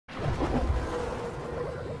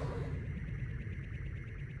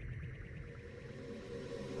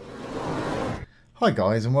Hi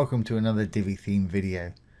guys, and welcome to another Divi theme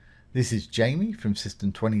video. This is Jamie from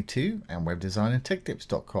System22 and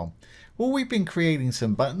webdesignandtechtips.com. Well, we've been creating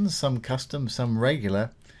some buttons, some custom, some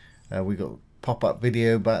regular. We've got pop-up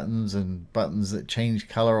video buttons and buttons that change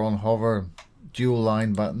color on hover, dual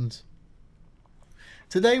line buttons.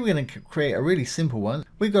 Today we're going to create a really simple one.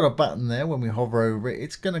 We've got a button there. When we hover over it,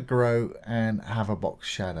 it's going to grow and have a box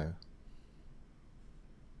shadow.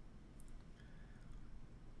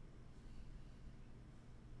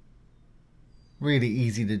 Really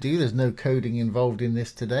easy to do. There's no coding involved in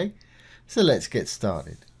this today. So let's get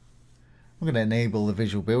started. I'm going to enable the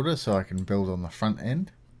visual builder so I can build on the front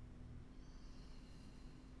end.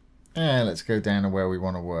 And let's go down to where we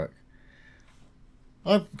want to work.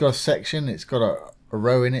 I've got a section. It's got a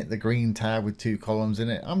row in it, the green tab with 2 columns in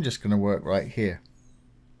it. I'm just going to work right here.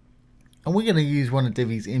 And we're going to use one of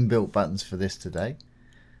Divi's inbuilt buttons for this today.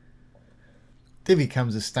 Divi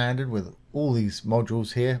comes as standard with all these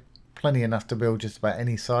modules here. Plenty enough to build just about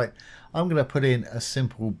any site. I'm going to put in a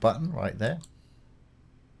simple button right there.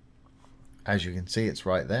 As you can see, it's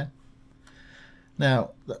right there.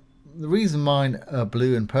 Now, the reason mine are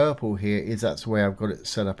blue and purple here is that's the way I've got it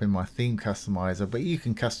set up in my theme customizer, but you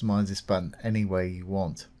can customize this button any way you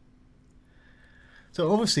want.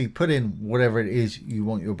 So obviously put in whatever it is you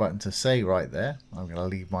want your button to say right there. I'm going to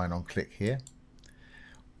leave mine on click here.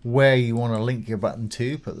 Where you want to link your button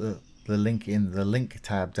to, put the link in the link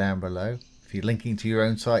tab down below. If you're linking to your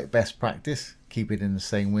own site, best practice, keep it in the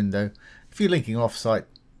same window. If you're linking off site,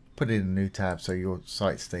 put it in a new tab so your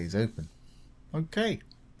site stays open. Okay.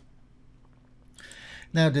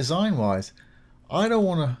 Now design wise, I don't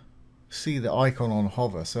want to see the icon on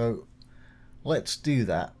hover, so let's do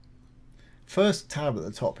that. First tab at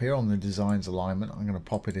the top here on the designs alignment, I'm going to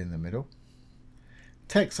pop it in the middle.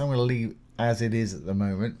 Text I'm going to leave as it is at the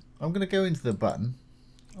moment. I'm going to go into the button.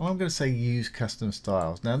 I'm going to say use custom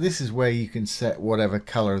styles. Now this is where you can set whatever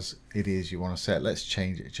colors it is you want to set. Let's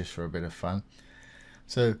change it just for a bit of fun.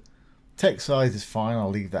 So text size is fine. I'll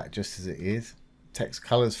leave that just as it is. Text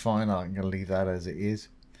color is fine. I'm going to leave that as it is.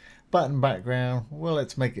 Button background, well,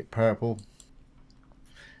 let's make it purple.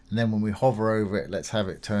 And then when we hover over it, let's have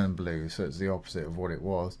it turn blue. So it's the opposite of what it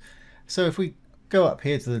was. So if we go up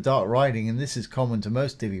here to the dark writing, and this is common to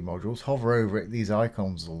most Divi modules, hover over it, these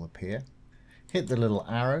icons will appear. Hit the little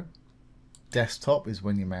arrow. Desktop is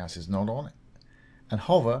when your mouse is not on it. And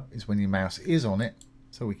hover is when your mouse is on it.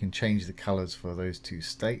 So we can change the colors for those two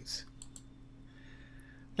states.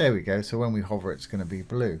 There we go. So when we hover, it's going to be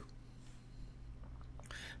blue.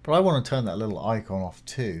 But I want to turn that little icon off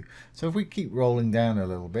too. So if we keep rolling down a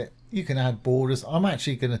little bit, you can add borders. I'm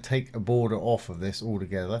actually going to take a border off of this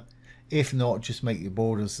altogether. If not, just make your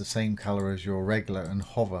borders the same color as your regular and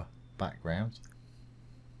hover backgrounds.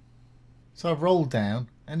 So I've rolled down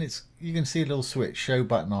and you can see a little switch, show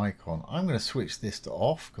button icon. I'm going to switch this to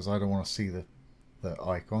off because I don't want to see the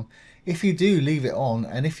icon. If you do, leave it on,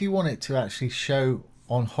 and if you want it to actually show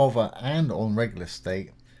on hover and on regular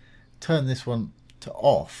state, turn this one to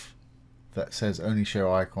off. That says only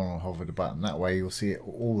show icon on hover the button. That way you'll see it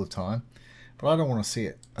all the time. But I don't want to see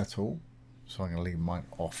it at all. So I'm going to leave mine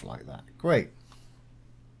off like that. Great.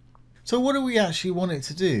 So what do we actually want it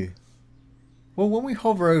to do? Well, when we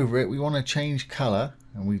hover over it, we want to change color,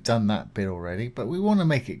 and we've done that bit already, but we want to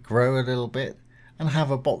make it grow a little bit and have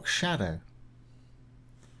a box shadow.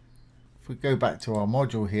 If we go back to our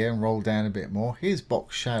module here and roll down a bit more, here's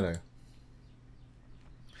box shadow.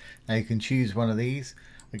 Now you can choose one of these.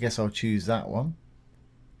 I guess I'll choose that one.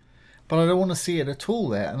 But I don't want to see it at all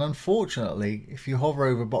there, and unfortunately, if you hover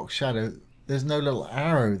over box shadow, there's no little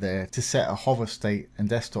arrow there to set a hover state and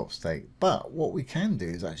desktop state. But what we can do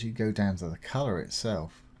is actually go down to the color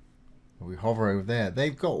itself. If we hover over there,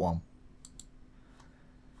 they've got one.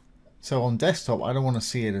 So on desktop, I don't want to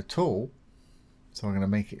see it at all. So I'm going to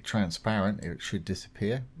make it transparent. It should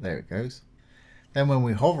disappear. There it goes. Then when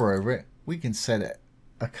we hover over it, we can set it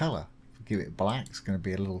a color. If we give it black, it's going to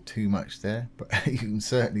be a little too much there, but you can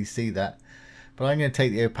certainly see that. But I'm going to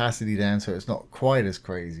take the opacity down so it's not quite as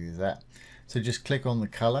crazy as that. So just click on the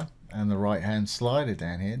color and the right hand slider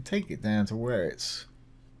down here and take it down to where it's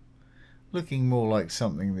looking more like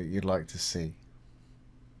something that you'd like to see.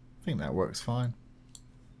 I think that works fine.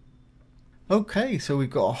 Okay, so we've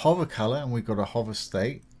got a hover color and we've got a hover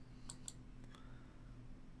state.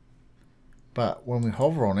 But when we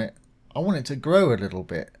hover on it, I want it to grow a little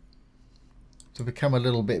bit. To become a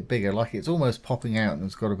little bit bigger, like it's almost popping out and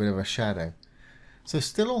it's got a bit of a shadow. So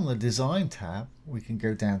still on the design tab, we can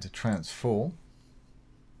go down to transform.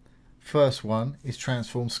 First one is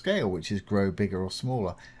transform scale, which is grow bigger or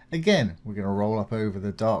smaller. Again, we're going to roll up over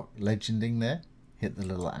the dark legending there, hit the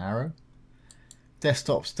little arrow,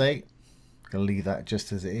 Desktop state, I'm going to leave that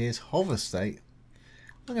just as it is. Hover state,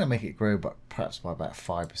 I'm going to make it grow perhaps by about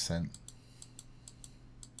 5%.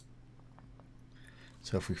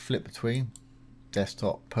 So if we flip between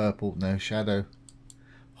desktop, purple, no shadow,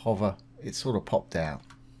 hover, it's sort of popped out.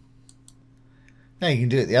 Now you can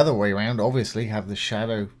do it the other way around, obviously have the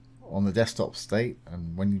shadow on the desktop state,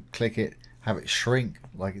 and when you click it, have it shrink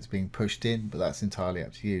like it's being pushed in, but that's entirely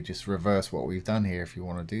up to you. Just reverse what we've done here if you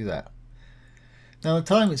want to do that. Now the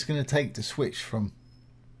time it's going to take to switch from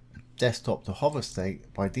desktop to hover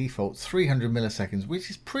state by default 300 milliseconds, which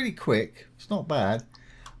is pretty quick. It's not bad.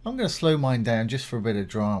 I'm going to slow mine down just for a bit of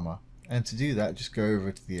drama, and to do that just go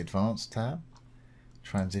over to the advanced tab,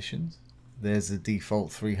 transitions. There's the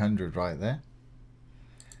default 300 right there.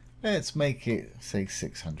 Let's make it say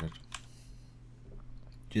 600.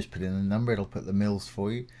 Just put in the number, it'll put the mils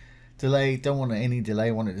for you. Delay, don't want any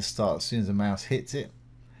delay, want it to start as soon as the mouse hits it.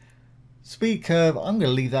 Speed curve, I'm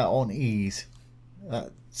going to leave that on ease.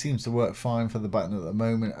 That seems to work fine for the button at the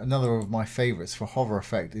moment. Another of my favorites for hover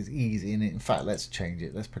effect is ease in. In fact, let's change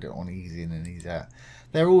it. Let's put it on ease in and ease out.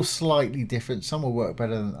 They're all slightly different. Some will work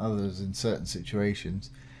better than others in certain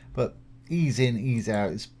situations, but ease in, ease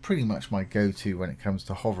out is pretty much my go-to when it comes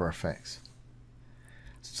to hover effects.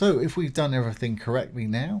 So if we've done everything correctly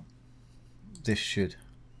now, this should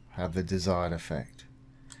have the desired effect.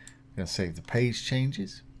 I'm going to save the page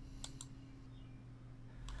changes.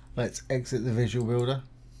 Let's exit the visual builder.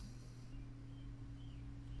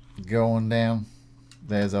 Go on down.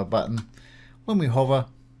 There's our button. When we hover,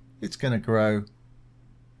 it's going to grow,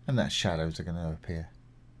 and that shadows are going to appear.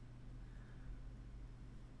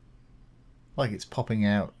 Like it's popping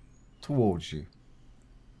out towards you.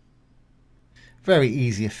 Very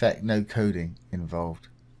easy effect, no coding involved.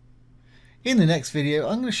 In the next video,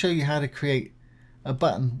 I'm going to show you how to create a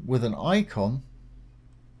button with an icon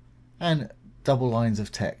and double lines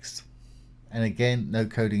of text. And again, no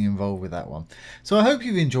coding involved with that one. So I hope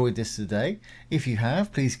you've enjoyed this today. If you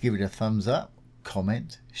have, please give it a thumbs up,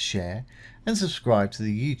 comment, share, and subscribe to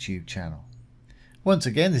the YouTube channel. Once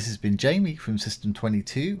again, this has been Jamie from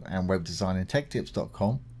System22 and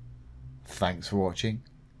webdesignandtechtips.com. Thanks for watching.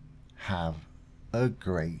 Have a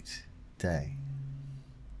great day.